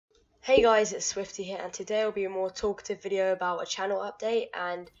Hey guys, it's Swifty here, and today will be a more talkative video about a channel update.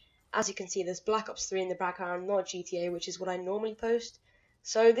 And as you can see, there's Black Ops 3 in the background, not GTA, which is what I normally post.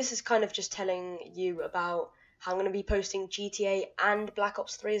 So this is kind of just telling you about how I'm going to be posting GTA and Black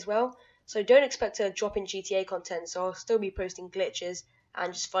Ops 3 as well. So don't expect a drop in GTA content, so I'll still be posting glitches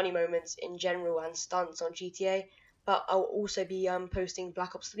and just funny moments in general and stunts on GTA. But I'll also be posting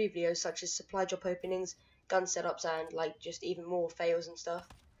Black Ops 3 videos such as supply drop openings, gun setups, and like just even more fails and stuff.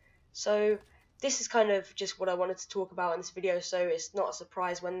 So this is kind of just what I wanted to talk about in this video, so it's not a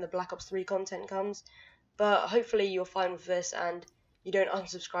surprise when the Black Ops 3 content comes. But hopefully you're fine with this and you don't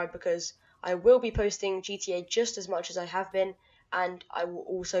unsubscribe, because I will be posting GTA just as much as I have been, and I will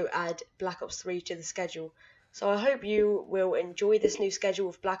also add Black Ops 3 to the schedule. So I hope you will enjoy this new schedule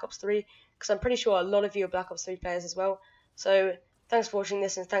of Black Ops 3, because I'm pretty sure a lot of you are Black Ops 3 players as well. So thanks for watching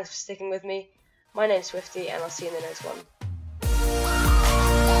this and thanks for sticking with me. My name's Swifty, and I'll see you in the next one.